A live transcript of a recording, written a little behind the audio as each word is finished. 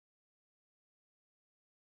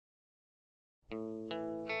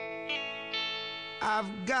I've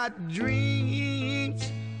got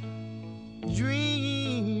dreams,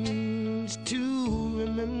 dreams to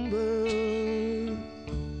remember.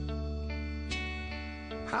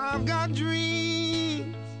 I've got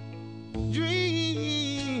dreams,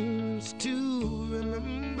 dreams to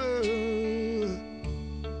remember.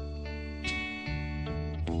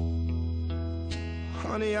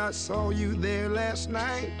 Honey, I saw you there last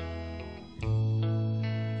night.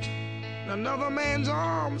 Another man's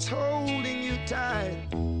arms holding you tight.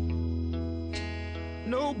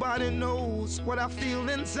 Nobody knows what I feel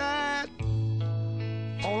inside.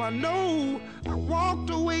 All I know, I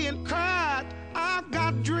walked away and cried. I've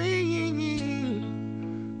got dreams,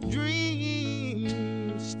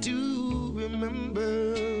 dreams to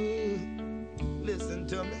remember. Listen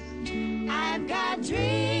to me. I've got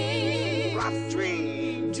dreams, rough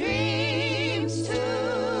dreams, dreams to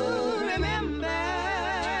remember.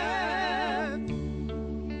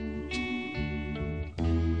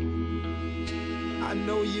 I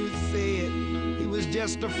know you said he was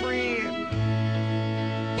just a friend,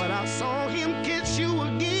 but I saw him kiss you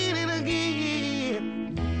again and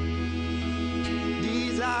again.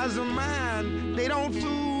 These eyes of mine, they don't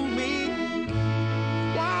fool me.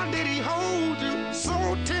 Why did he hold you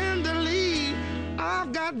so tenderly?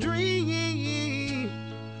 I've got dreams,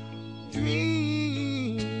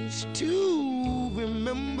 dreams to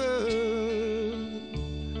remember.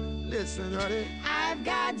 Listen, honey. I've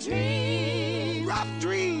got dreams, rough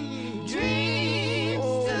dreams, dreams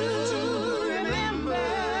to remember.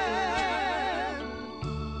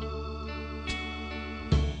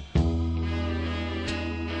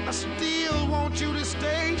 I still want you to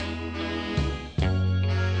stay.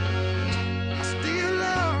 I still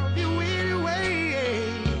love you anyway.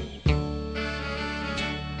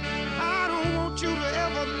 I don't want you to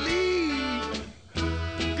ever leave.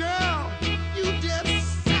 Girl, you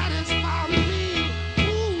just satisfy me.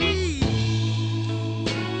 Ooh-wee.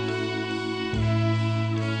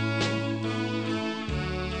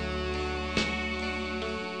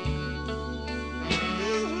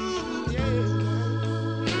 Ooh, yeah.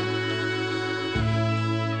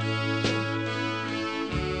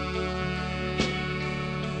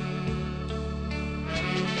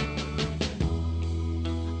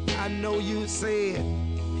 I know you said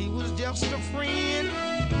he was just a friend,